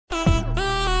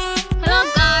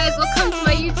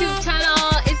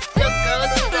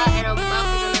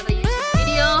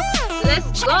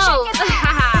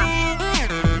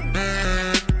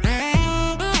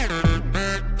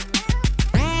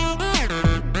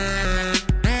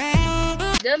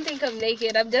don't think I'm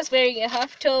naked. I'm just wearing a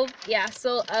half top. Yeah,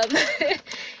 so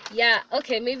yeah,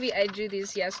 okay, maybe I do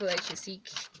this, yeah, so that you see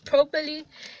properly.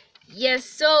 Yes,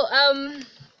 so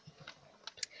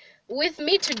with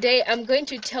me today, I'm going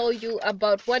to tell you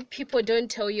about what people don't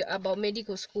tell you about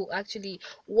medical school, actually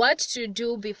what to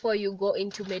do before you go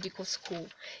into medical school.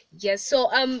 Yes, so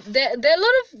there are a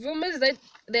lot of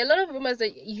rumors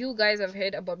that you guys have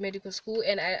heard about medical school,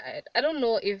 and I don't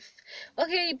know if,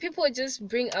 okay, people just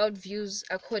bring out views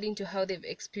according to how they've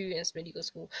experienced medical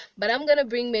school, but I'm gonna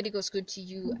bring medical school to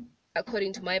you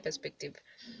according to my perspective.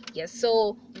 Yes,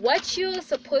 so what you're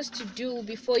supposed to do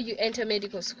before you enter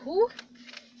medical school,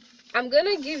 I'm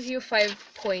gonna give you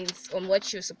 5 points on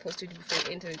what you're supposed to do before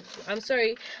you enter the school. I'm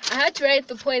sorry, I had to write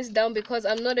the points down because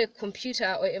I'm not a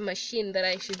computer or a machine that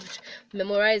I should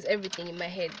memorize everything in my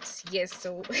head. Yes,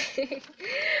 so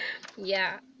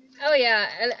yeah. Oh yeah,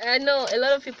 I know a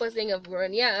lot of people think I've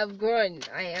grown. Yeah, I've grown.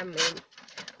 I am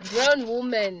a grown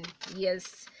woman.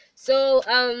 Yes. So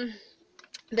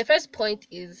the first point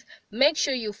is, make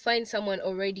sure you find someone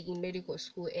already in medical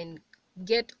school and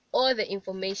get all the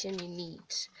information you need.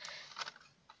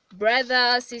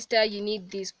 Brother, sister, you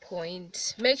need this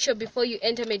point. Make sure before you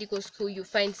enter medical school you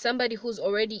find somebody who's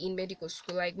already in medical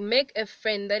school. Like, make a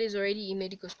friend that is already in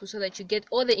medical school so that you get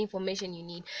all the information you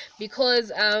need,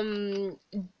 because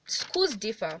schools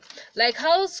differ. Like,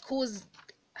 how schools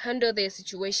handle their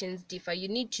situations differ. You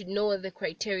need to know the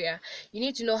criteria, you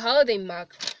need to know how they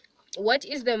mark, what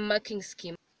is the marking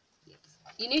scheme.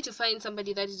 You need to find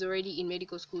somebody that is already in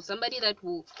medical school, somebody that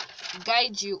will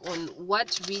guide you on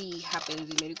what really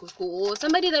happens in medical school, or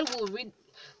somebody that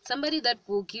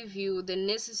will give you the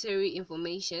necessary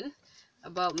information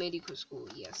about medical school.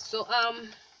 Yes, so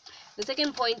the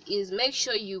second point is, make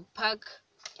sure you pack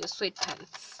your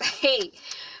sweatpants. Hey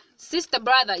sister,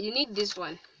 brother, you need this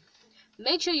one.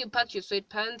 Make sure you pack your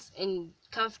sweatpants and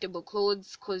comfortable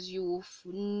clothes, because you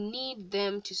need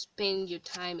them to spend your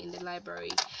time in the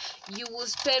library. You will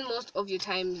spend most of your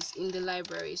times in the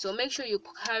library, so make sure you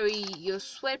carry your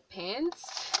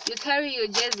sweatpants, you carry your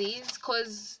jerseys,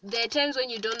 because there are times when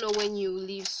you don't know when you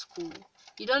leave school.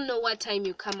 You don't know what time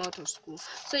you come out of school,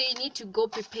 so you need to go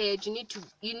prepared. You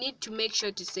need to make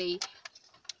sure to say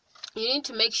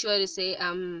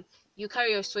you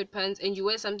carry your sweatpants and you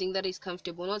wear something that is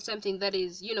comfortable, not something that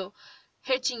is,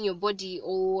 hurting your body,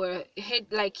 or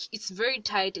like it's very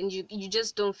tight and you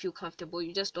just don't feel comfortable,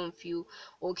 you just don't feel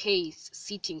okay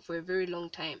sitting for a very long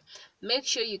time. Make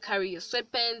sure you carry your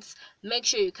sweatpants, make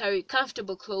sure you carry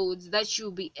comfortable clothes that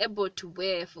you'll be able to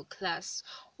wear for class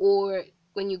or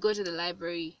when you go to the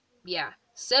library. Yeah,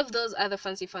 save those other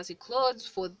fancy clothes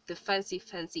for the fancy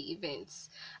events.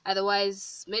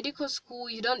 Otherwise, medical school,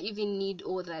 you don't even need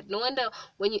all that. No wonder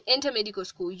when you enter medical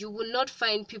school you will not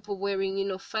find people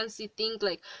wearing, fancy things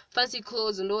like fancy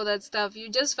clothes and all that stuff. You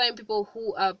just find people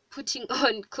who are putting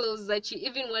on clothes that you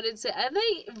even wanted to say, are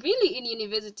they really in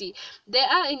university? They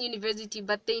are in university,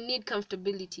 but they need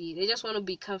comfortability. They just want to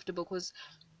be comfortable because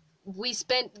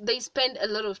they spend a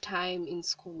lot of time in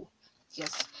school.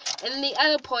 Yes. And the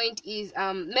other point is,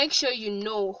 make sure you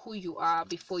know who you are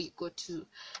before you go to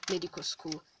medical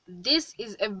school. This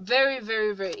is a very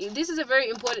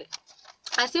important,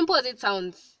 as simple as it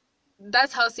sounds.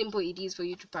 That's how simple it is for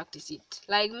you to practice it.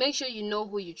 Like, make sure you know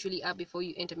who you truly are before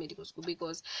you enter medical school,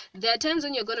 because there are times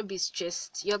when you're going to be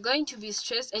stressed. You're going to be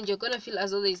stressed and you're going to feel as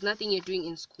though there's nothing you're doing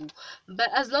in school. But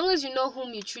as long as you know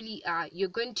whom you truly are, you're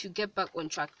going to get back on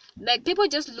track. Like, people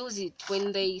just lose it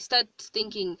when they start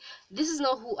thinking, this is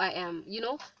not who I am.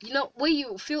 Where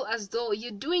you feel as though you're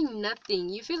doing nothing.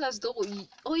 You feel as though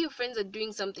all your friends are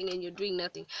doing something and you're doing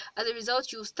nothing. As a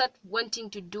result, you start wanting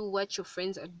to do what your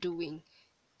friends are doing.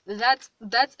 That's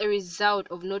a result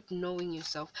of not knowing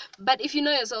yourself. But if you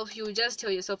know yourself, you just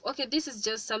tell yourself, okay, this is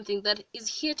just something that is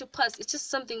here to pass. It's just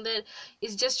something that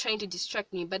is just trying to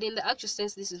distract me, but in the actual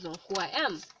sense, this is not who I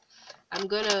am. I'm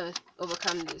gonna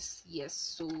overcome this. Yes,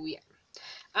 so yeah.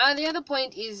 The other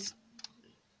point is,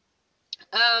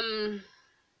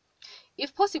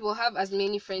 if possible, have as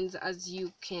many friends as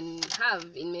you can have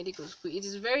in medical school. It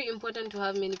is very important to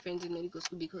have many friends in medical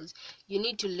school because you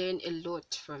need to learn a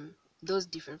lot from those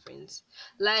different friends.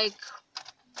 Like,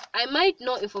 I might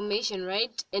know information,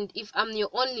 right? And if I'm your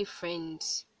only friend,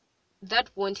 that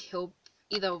won't help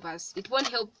either of us. It won't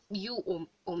help you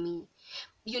or me.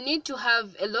 You need to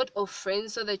have a lot of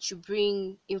friends so that you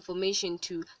bring information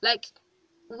to, like,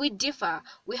 we differ.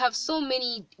 We have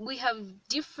we have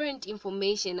different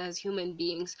information as human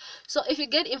beings. So if you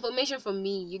get information from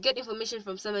me, you get information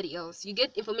from somebody else, you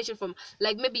get information from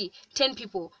like maybe 10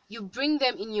 people, you bring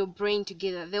them in your brain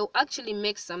together, they'll actually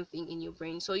make something in your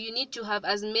brain. So you need to have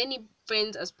as many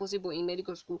friends as possible in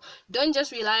medical school. Don't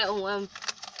just rely on one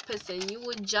person. You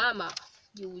will jama.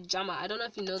 You will jama. I don't know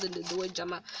if you know the word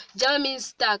jama. Jama means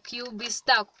stuck. You'll be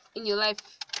stuck in your life.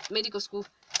 Medical school,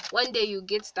 one day you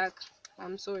get stuck.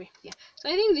 I'm sorry. Yeah, so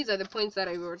I think these are the points that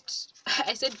I wrote.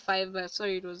 I said 5, but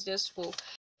sorry, it was just 4.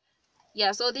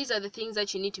 Yeah, so these are the things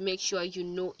that you need to make sure you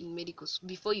know in medical school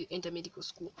before you enter medical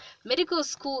school. Medical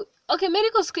school, okay,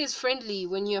 medical school is friendly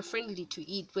when you're friendly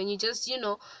to it, when you just,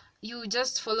 you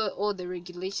just follow all the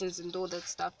regulations and all that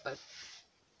stuff. But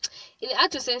in the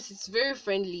actual sense, it's very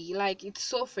friendly, like it's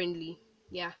so friendly.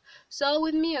 Yeah, so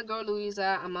with me, a girl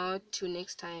Louisa, I'm out. Till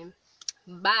next time,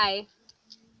 bye.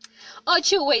 Oh,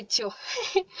 chill, wait, chill.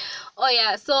 Oh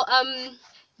yeah, so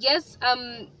yes,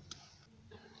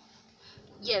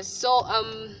 yes, so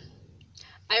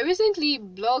I recently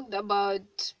blogged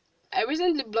about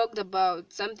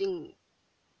something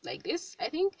like this, I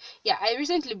think. Yeah, I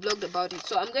recently blogged about it,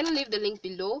 so I'm gonna leave the link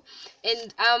below.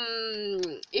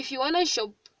 And if you wanna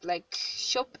shop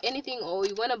anything, or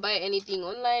you wanna buy anything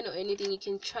online or anything you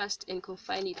can trust and can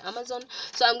find it Amazon,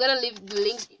 so I'm gonna leave the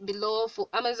links below for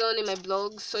Amazon in my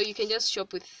blog, so you can just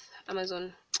shop with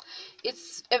Amazon.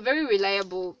 It's a very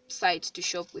reliable site to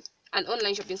shop with, an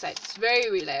online shopping site. It's very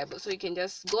reliable, so you can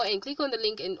just go and click on the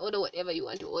link and order whatever you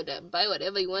want to order, buy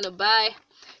whatever you want to buy,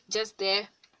 just there.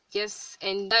 Yes,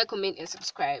 and like, comment and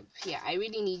subscribe. Yeah, I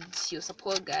really need your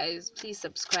support, guys. Please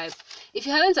subscribe. If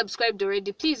you haven't subscribed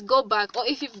already, please go back, or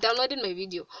if you've downloaded my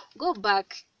video, go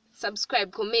back,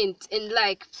 subscribe, comment and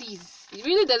like, please. It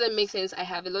really doesn't make sense. I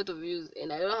have a lot of views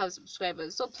and I don't have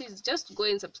subscribers, so please just go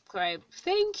and subscribe.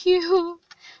 Thank you.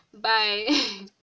 Bye.